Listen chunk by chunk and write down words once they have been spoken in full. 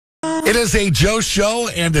It is a Joe show,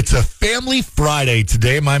 and it's a Family Friday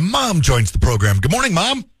today. My mom joins the program. Good morning,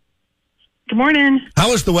 Mom. Good morning.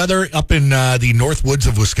 How is the weather up in the north woods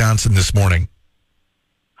of Wisconsin this morning?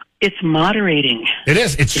 It's moderating. It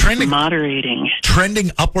is. It's trending. Moderating.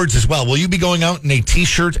 Trending upwards as well. Will you be going out in a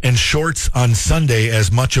T-shirt and shorts on Sunday,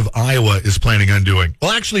 as much of Iowa is planning on doing?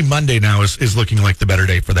 Well, actually, Monday now is looking like the better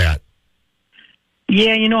day for that.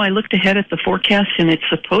 Yeah, I looked ahead at the forecast, and it's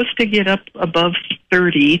supposed to get up above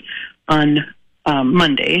 30 on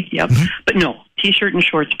Monday. Yep. Mm-hmm. But no, T-shirt and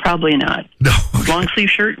shorts, probably not. No. Okay. Long sleeve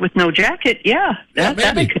shirt with no jacket,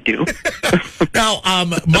 that I could do. Now,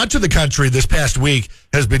 much of the country this past week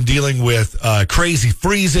has been dealing with crazy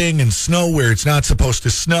freezing and snow where it's not supposed to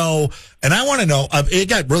snow. And I want to know, it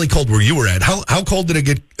got really cold where you were at. How cold did it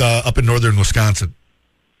get up in northern Wisconsin?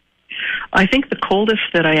 I think the coldest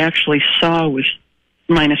that I actually saw was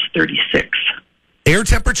minus 36. Air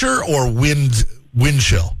temperature or wind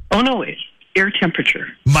chill? Oh, no, it's air temperature.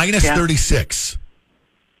 Minus 36.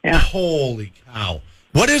 Yeah. Holy cow.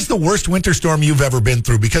 What is the worst winter storm you've ever been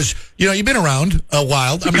through? Because, you've been around a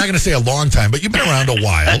while. I'm not going to say a long time, but you've been around a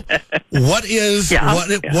while. What is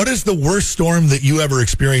the worst storm that you ever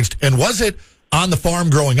experienced? And was it on the farm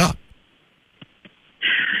growing up?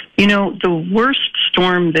 The worst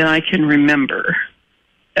storm that I can remember,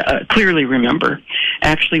 clearly remember,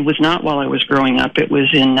 actually was not while I was growing up. It was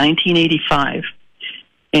in 1985.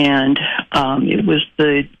 And it was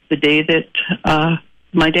the day that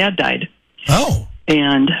my dad died. Oh.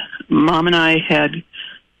 And Mom and I had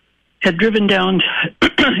driven down.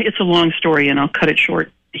 It's a long story, and I'll cut it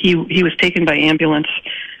short. He was taken by ambulance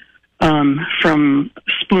from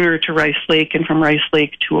Spooner to Rice Lake, and from Rice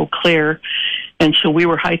Lake to Eau Claire. And so we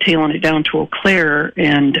were hightailing it down to Eau Claire.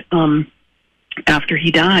 And after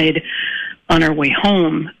he died, on our way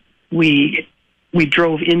home, we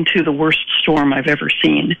drove into the worst storm I've ever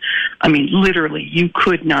seen. I mean, literally, you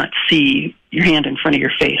could not see your hand in front of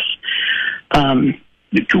your face.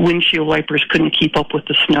 The windshield wipers couldn't keep up with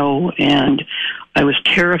the snow, and I was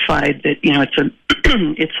terrified that,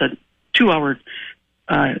 it's a 2-hour,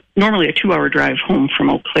 normally a 2-hour drive home from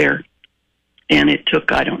Eau Claire, and it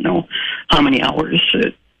took, I don't know how many hours,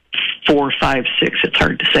 4, 5, 6, it's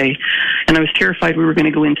hard to say. And I was terrified we were going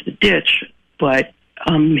to go into the ditch, but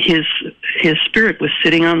his spirit was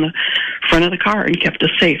sitting on the front of the car and kept us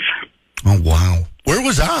safe. Oh, wow. Where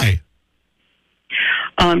was I?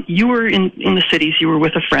 You were in the cities. You were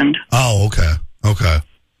with a friend. Oh, okay.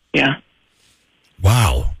 Yeah.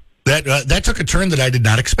 Wow. That took a turn that I did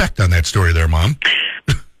not expect on that story there, Mom.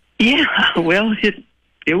 Yeah, well,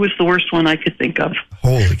 it was the worst one I could think of.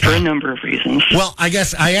 Holy cow. For a number of reasons. Well, I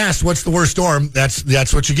guess I asked, what's the worst storm?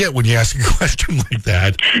 That's what you get when you ask a question like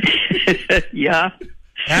that. Yeah.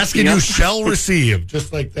 Asking you shall receive,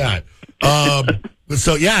 just like that.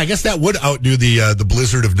 So, yeah, I guess that would outdo the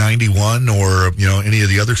blizzard of 91 or, any of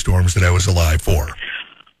the other storms that I was alive for.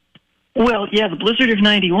 Well, yeah, the blizzard of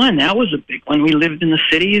 91, that was a big one. We lived in the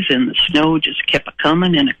cities, and the snow just kept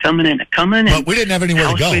a-coming and a-coming and a-coming. But we didn't have anywhere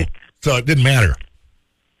to go, so it didn't matter.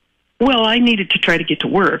 Well, I needed to try to get to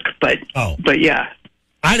work, but yeah.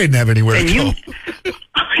 I didn't have anywhere to go.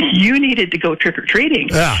 You needed to go trick-or-treating.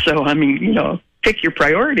 Yeah. So, pick your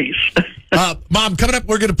priorities. Mom, coming up,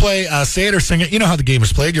 we're going to play Say It or Sing It. You know how the game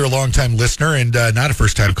is played. You're a longtime listener and not a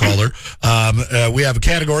first-time caller. We have a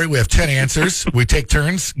category. We have 10 answers. We take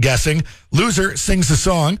turns guessing. Loser sings the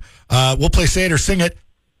song. We'll play Say It or Sing It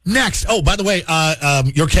next. Oh, by the way,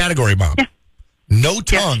 your category, Mom. Yeah. No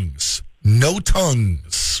tongues. Yeah. No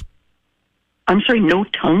tongues. I'm sorry, no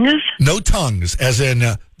tongues? No tongues, as in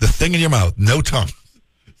the thing in your mouth. No tongue.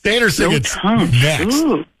 Say it or sing it next.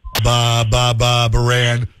 Ooh.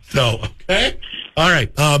 Baran. So, okay. All right.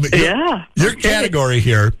 Your category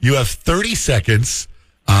here, you have 30 seconds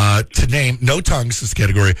to name, no tongues is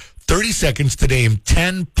category, 30 seconds to name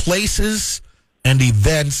 10 places and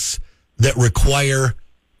events that require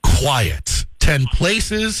quiet. 10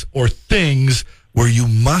 places or things where you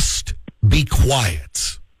must be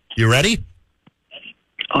quiet. You ready?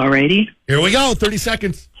 Alrighty. Here we go. 30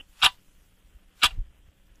 seconds.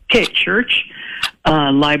 Okay, church,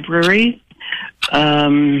 library,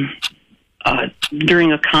 during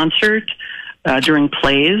a concert, during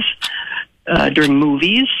plays, during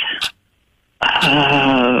movies.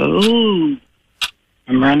 I'm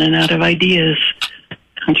running out of ideas.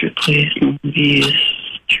 Concert, plays, movies,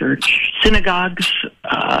 church, synagogues,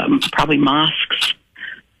 probably mosques,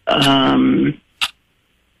 in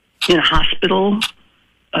a hospital.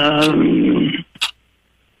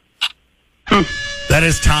 That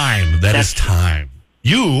is time. That is time.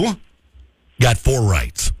 You got 4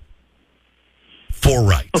 rights. 4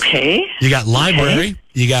 right. Okay. You got library,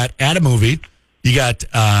 you got at a movie, you got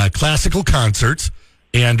classical concerts,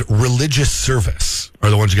 and religious service are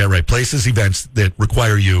the ones you got right. Places, events that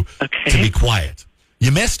require you to be quiet.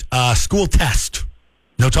 You missed school test.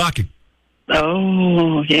 No talking.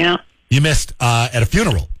 Oh, yeah. You missed at a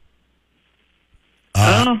funeral.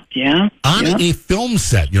 On a film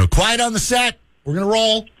set. Quiet on the set. We're going to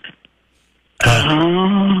roll.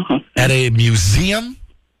 At a museum,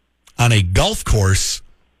 on a golf course,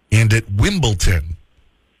 and at Wimbledon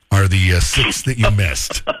are the 6 that you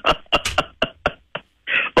missed.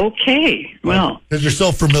 Okay, well. Because you're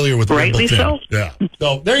so familiar with rightly Wimbledon. so. Yeah.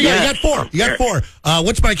 So there you go. You got 4. You got 4.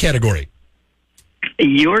 What's my category?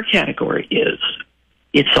 Your category is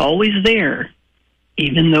it's always there,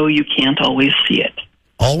 even though you can't always see it.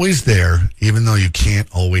 Always there, even though you can't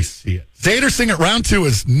always see it. Say it or sing it. Round 2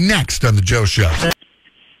 is next on the Joe Show.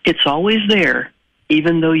 It's always there,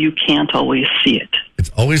 even though you can't always see it. It's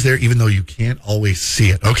always there, even though you can't always see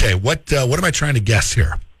it. Okay, what am I trying to guess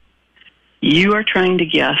here? You are trying to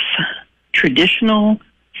guess traditional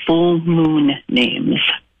full moon names.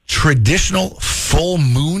 Traditional full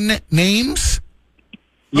moon names?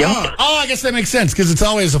 Yep. Oh, I guess that makes sense because it's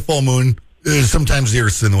always a full moon. Sometimes the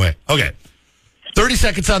Earth's in the way. Okay. 30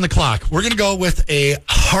 seconds on the clock. We're going to go with a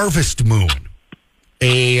harvest moon,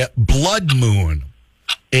 a blood moon,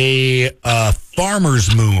 a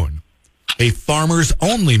farmer's moon, a farmer's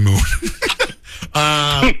only moon.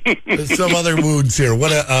 Some other moons here. We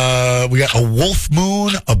got a wolf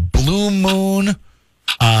moon, a blue moon.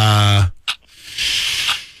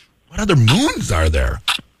 What other moons are there?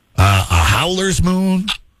 A howler's moon,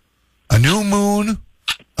 a new moon,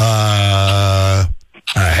 a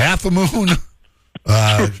half a moon.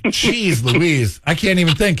 Jeez Louise, I can't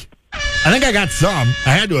even think. I think I got some.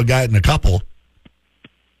 I had to have gotten a couple.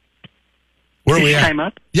 Where are we at? Time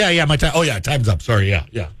up? Yeah, my time. Oh, yeah, time's up. Sorry,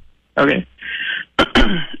 yeah. Okay.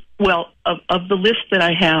 Well, of the list that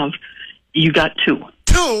I have, you got 2.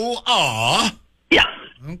 2? Aw. Yeah.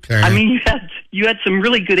 Okay. I mean, you had some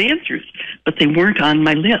really good answers, but they weren't on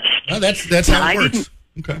my list. Oh, that's how it works.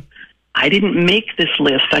 Okay. I didn't make this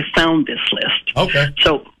list. I found this list. Okay.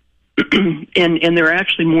 So, and there are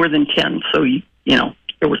actually more than 10. So,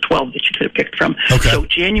 there were 12 that you could have picked from. Okay. So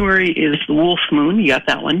January is the wolf moon. You got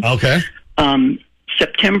that one. Okay.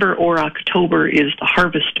 September or October is the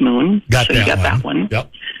harvest moon. You got that one.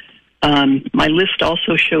 Yep. My list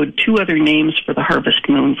also showed 2 other names for the harvest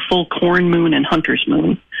moon, full corn moon and hunter's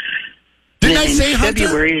moon. Didn't I say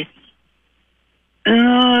February,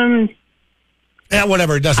 yeah,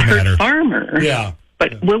 whatever. It doesn't matter. Farmer. Yeah.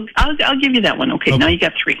 But I'll give you that one. Okay, now you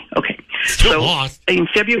got 3. Okay. Still lost. In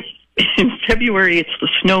February, it's the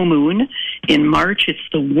snow moon. In March, it's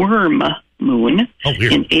the worm moon. Oh,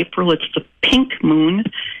 weird. In April, it's the pink moon.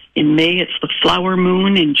 In May, it's the flower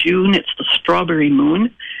moon. In June, it's the strawberry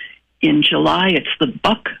moon. In July, it's the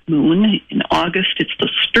buck moon. In August, it's the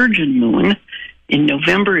sturgeon moon. In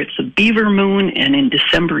November, it's a beaver moon. And in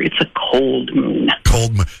December, it's a cold moon.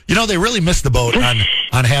 Cold moon. They really missed the boat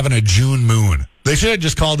on having a June moon. They should have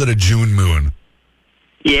just called it a June moon.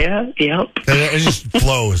 Yeah, yep. It just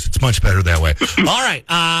flows. It's much better that way. All right.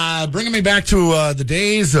 Bringing me back to the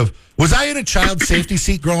days of... Was I in a child safety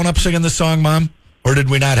seat growing up singing this song, Mom? Or did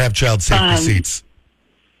we not have child safety seats?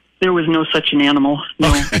 There was no such an animal. No.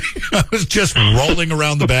 Okay. I was just rolling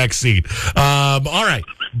around the back seat. All right.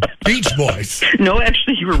 Beach Boys. No,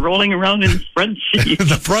 actually, you were rolling around in the front seat.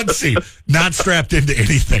 The front seat. Not strapped into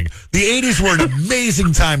anything. The 80s were an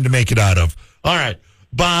amazing time to make it out of. All right.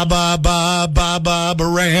 Ba ba ba ba ba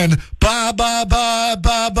Baran, ba ba ba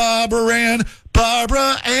ba ba Baran,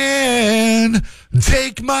 Barbara Ann,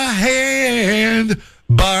 take my hand,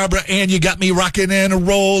 Barbara Ann, you got me rocking and a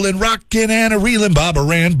rolling, rocking and a reeling, Barbara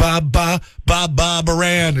Ann, ba ba ba ba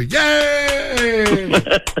Baran, yay!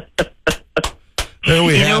 There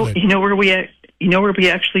we have it. You know where we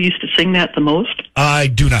actually used to sing that the most? I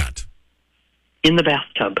do not. In the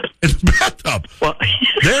bathtub. In the bathtub. Well,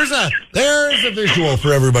 there's a visual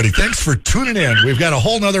for everybody. Thanks for tuning in. We've got a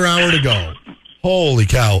whole nother hour to go. Holy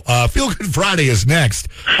cow. Feel Good Friday is next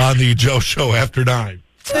on the Joe Show after 9.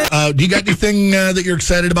 Do you got anything that you're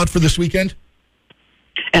excited about for this weekend?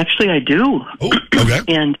 Actually, I do. Oh, okay.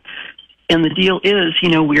 And the deal is,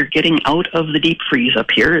 we're getting out of the deep freeze up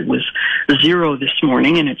here. It was 0 this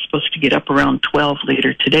morning, and it's supposed to get up around 12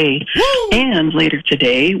 later today. Woo! And later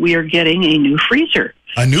today, we are getting a new freezer.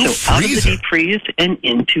 A new freezer? Out of the deep freeze and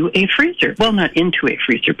into a freezer. Well, not into a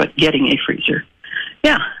freezer, but getting a freezer.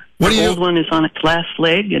 Yeah. The old one is on its last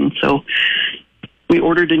leg, and so we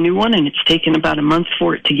ordered a new one, and it's taken about a month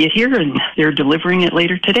for it to get here, and they're delivering it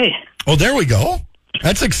later today. Oh, there we go.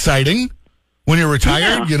 That's exciting. when you're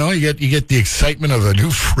retired, you get the excitement of a new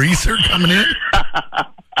freezer coming in.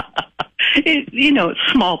 It's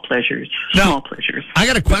small pleasures. Small pleasures. I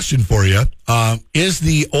got a question for you. Is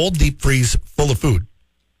the old deep freeze full of food?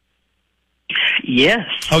 Yes.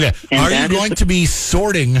 Okay. Are you going to be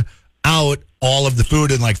sorting out all of the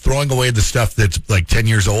food and like throwing away the stuff that's like 10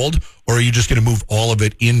 years old, or are you just going to move all of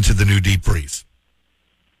it into the new deep freeze?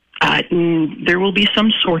 There will be some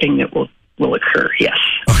sorting that will occur. Yes.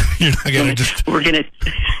 You're not going to just. We're going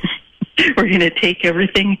to take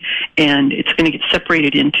everything, and it's going to get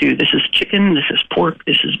separated into this is chicken, this is pork,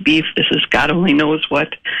 this is beef, this is God only knows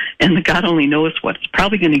what, and the God only knows what is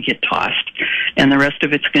probably going to get tossed, and the rest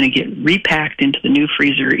of it's going to get repacked into the new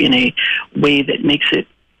freezer in a way that makes it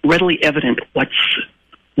readily evident what's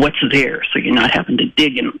there, so you're not having to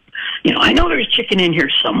dig and I know there's chicken in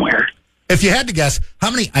here somewhere. If you had to guess,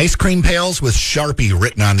 how many ice cream pails with Sharpie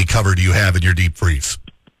written on the cover do you have in your deep freeze?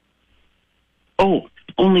 Oh,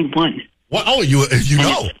 only one. What? Oh, you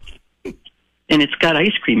know. And it's got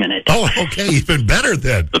ice cream in it. Oh, okay. Even better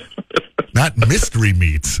then. Not mystery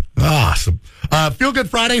meats. Awesome. Feel Good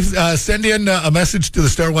Friday. Send in a message to the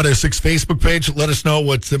Star 106 Facebook page. Let us know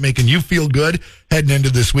what's making you feel good heading into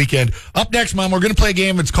this weekend. Up next, Mom, we're going to play a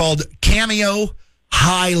game. It's called Cameo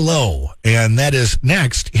High-Low. And that is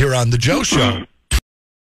next here on The Joe Show.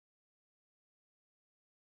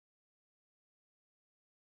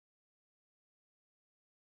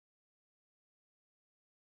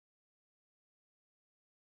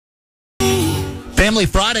 Family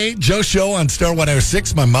Friday, Joe Show on Star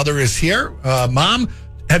 106. My mother is here. Mom,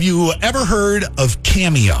 have you ever heard of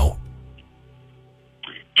Cameo?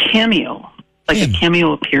 Cameo? Like a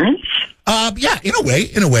cameo appearance? Yeah, in a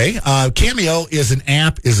way. Cameo is an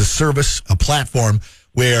app, is a service, a platform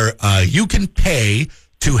where you can pay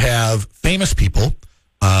to have famous people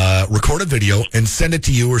record a video and send it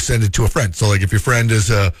to you or send it to a friend. So, like, if your friend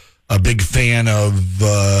is a big fan of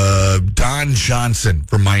Don Johnson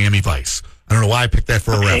from Miami Vice, I don't know why I picked that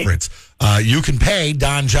for a reference. You can pay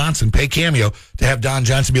Don Johnson, pay Cameo to have Don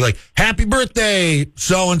Johnson be like, "Happy birthday,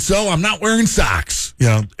 so and so. I'm not wearing socks,"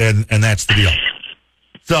 and that's the deal.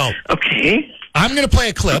 So, I'm going to play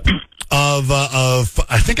a clip of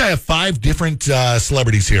I think I have 5 different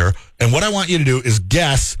celebrities here, and what I want you to do is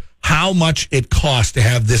guess how much it costs to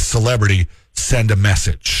have this celebrity send a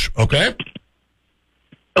message. Okay.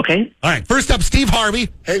 Okay. All right. First up, Steve Harvey.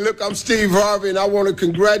 Hey, look, I'm Steve Harvey, and I want to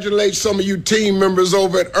congratulate some of you team members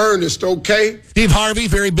over at Ernest, okay? Steve Harvey,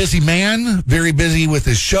 very busy man, very busy with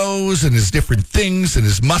his shows and his different things and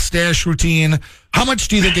his mustache routine. How much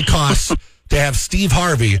do you think it costs to have Steve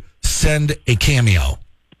Harvey send a cameo?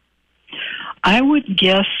 I would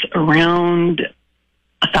guess around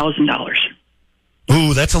 $1,000.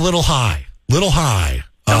 Ooh, that's a little high.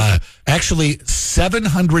 Actually,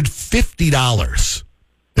 $750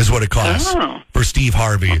 is what it costs for Steve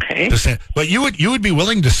Harvey. Okay. To send. But you would be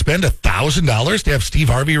willing to spend $1,000 to have Steve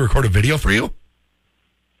Harvey record a video for you?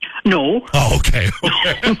 No. Oh, okay.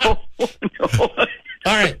 No. All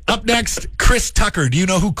right. Up next, Chris Tucker. Do you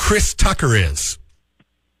know who Chris Tucker is?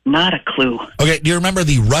 Not a clue. Okay. Do you remember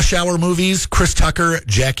the Rush Hour movies? Chris Tucker,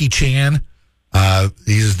 Jackie Chan.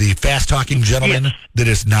 He's the fast-talking gentleman that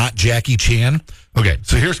is not Jackie Chan. Okay,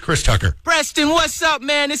 so here's Chris Tucker. Preston, what's up,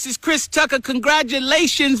 man? This is Chris Tucker.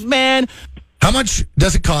 Congratulations, man. How much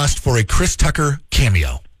does it cost for a Chris Tucker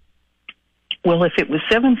cameo? Well, if it was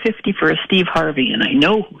 $750 for a Steve Harvey, and I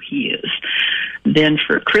know who he is, then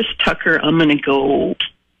for Chris Tucker, I'm going to go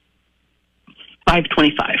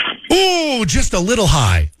 $525. Ooh, just a little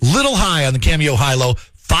high on the Cameo high-low,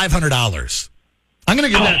 $500. I'm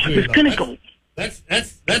going to give that to you. I was going to go.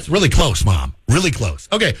 That's really close, Mom. Really close.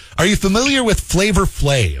 Okay, are you familiar with Flavor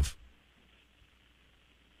Flav?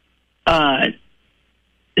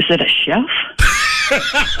 Is it a chef?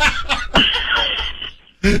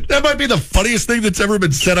 That might be the funniest thing that's ever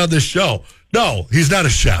been said on this show. No, he's not a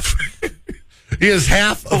chef. He is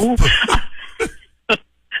half of...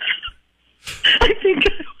 I think...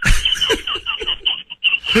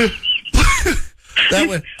 That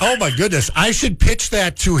would, oh, my goodness. I should pitch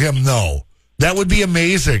that to him, though. That would be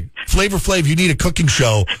amazing. Flavor Flav, you need a cooking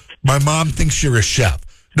show. My mom thinks you're a chef.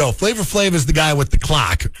 No, Flavor Flav is the guy with the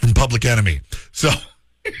clock from Public Enemy. So...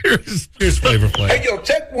 Here's Flavor Flav. Hey, yo,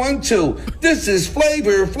 check 1, 2. This is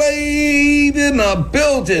Flavor Flav in the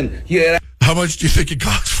building. Yeah. How much do you think it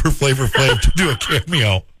costs for Flavor Flav to do a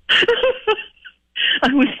cameo?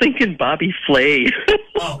 I was thinking Bobby Flay.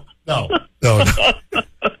 Oh, no.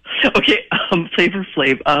 Okay, Flavor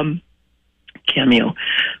Flav, cameo.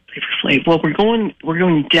 Flavor Flav. Well, we're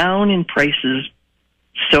going down in prices,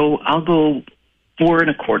 so I'll go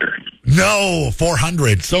 425. No,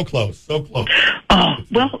 400. So close. So close. Oh,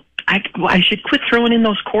 well, I should quit throwing in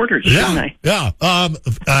those quarters, shouldn't I? Yeah.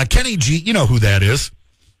 Kenny G, you know who that is.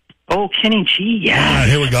 Oh, Kenny G, yeah.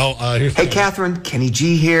 Here we go. Hey, Catherine, Kenny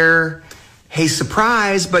G here. Hey,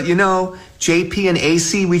 surprise, but JP and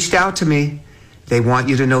AC reached out to me. They want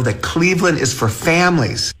you to know that Cleveland is for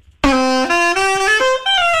families.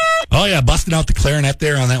 Oh, yeah, busting out the clarinet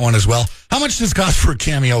there on that one as well. How much does it cost for a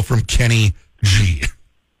cameo from Kenny G?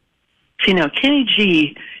 See, now, Kenny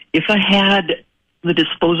G, if I had the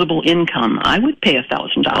disposable income, I would pay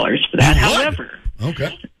 $1,000 for that.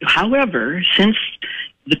 However, since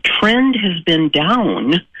the trend has been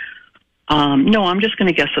down, no, I'm just going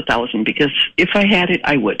to guess 1,000 because if I had it,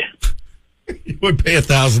 I would. You would pay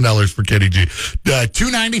 $1,000 for Kenny G.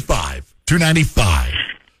 $295.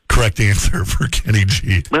 Correct answer for Kenny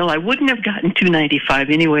G. Well, I wouldn't have gotten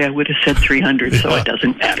 $295 anyway. I would have said $300, so it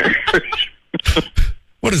doesn't matter.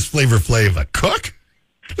 What is Flavor Flav, a cook?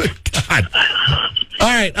 God. All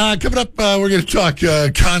right, coming up, we're going to talk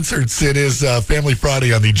concerts. It is Family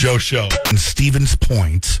Friday on the Joe Show. In Stevens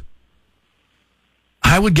Point,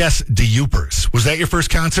 I would guess the Youpers. Was that your first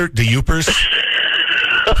concert, the Youpers?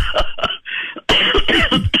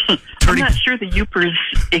 I'm not sure the Youpers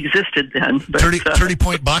existed then. But, 30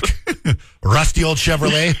 Point Buck? Rusty old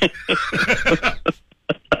Chevrolet?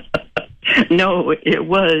 No, it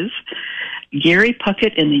was Gary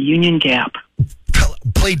Puckett in the Union Gap.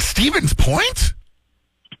 Played Stevens Point?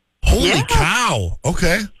 Holy cow.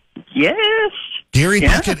 Okay. Yes. Gary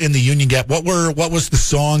Puckett in the Union Gap. What was the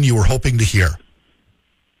song you were hoping to hear?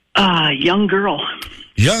 Young Girl.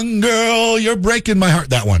 Young Girl, You're Breaking My Heart.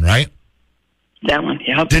 That one, right? That one,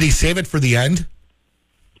 yeah. Did he save it for the end?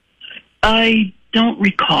 I don't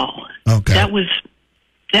recall. Okay. That was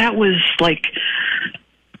like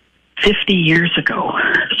 50 years ago.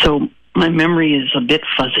 So my memory is a bit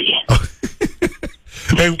fuzzy. Oh.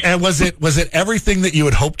 And was it everything that you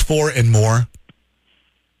had hoped for and more?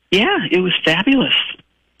 Yeah, it was fabulous.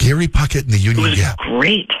 Gary Puckett in the Union Gap.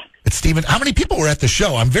 Great. It's Stephen. How many people were at the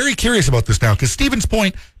show? I'm very curious about this now because Stevens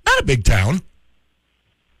Point, not a big town.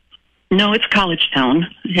 No, it's college town.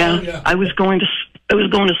 Yeah. Oh, yeah. I was going to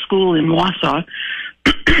school in Wausau.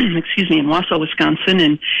 Excuse me, in Wausau,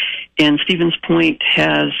 Wisconsin, and Stevens Point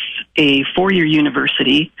has a 4-year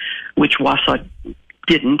university, which Wausau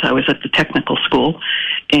didn't. I was at the technical school,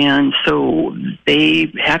 and so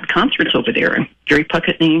they had concerts over there. And Gary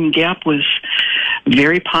Puckett in the Union Gap was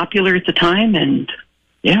very popular at the time, and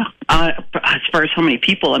yeah. As far as how many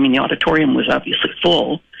people, I mean, the auditorium was obviously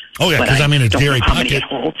full. Oh yeah, because it's Gary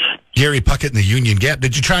Puckett. Gary Puckett in the Union Gap.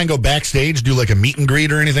 Did you try and go backstage, do like a meet and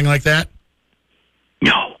greet or anything like that?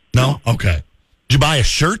 No. No? Okay. Did you buy a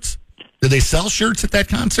shirt? Did they sell shirts at that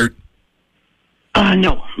concert?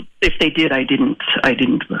 No. If they did, I didn't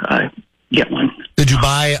get one. Did you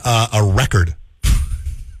buy a record?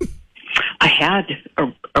 I had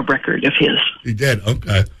a record of his. You did?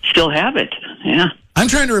 Okay. Still have it. Yeah. I'm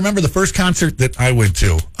trying to remember the first concert that I went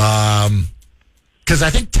to. Because I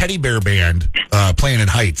think Teddy Bear Band playing in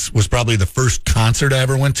Heights was probably the first concert I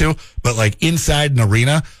ever went to. But like inside an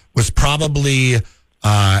arena was probably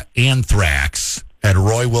Anthrax at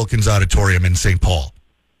Roy Wilkins Auditorium in St. Paul.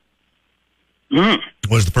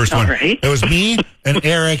 Was the first one. Right. It was me and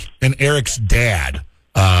Eric and Eric's dad,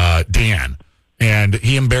 Dan. And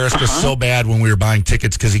he embarrassed us so bad when we were buying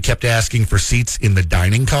tickets because he kept asking for seats in the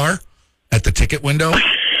dining car at the ticket window.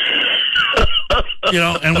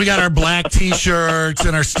 And we got our black T-shirts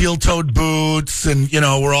and our steel-toed boots, and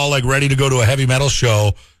we're all like ready to go to a heavy metal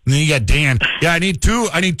show. And then you got Dan. Yeah, I need two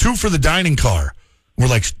for the dining car. We're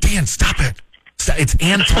like, Dan, stop it! It's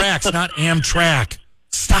Anthrax, not Amtrak.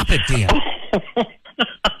 Stop it, Dan.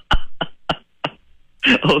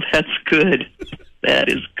 Oh, that's good. That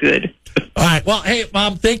is good. All right. Well, hey,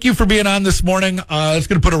 Mom, thank you for being on this morning. It's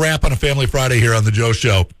going to put a wrap on a Family Friday here on the Joe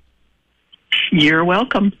Show. You're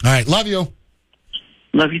welcome. All right. Love you.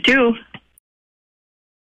 Love you too.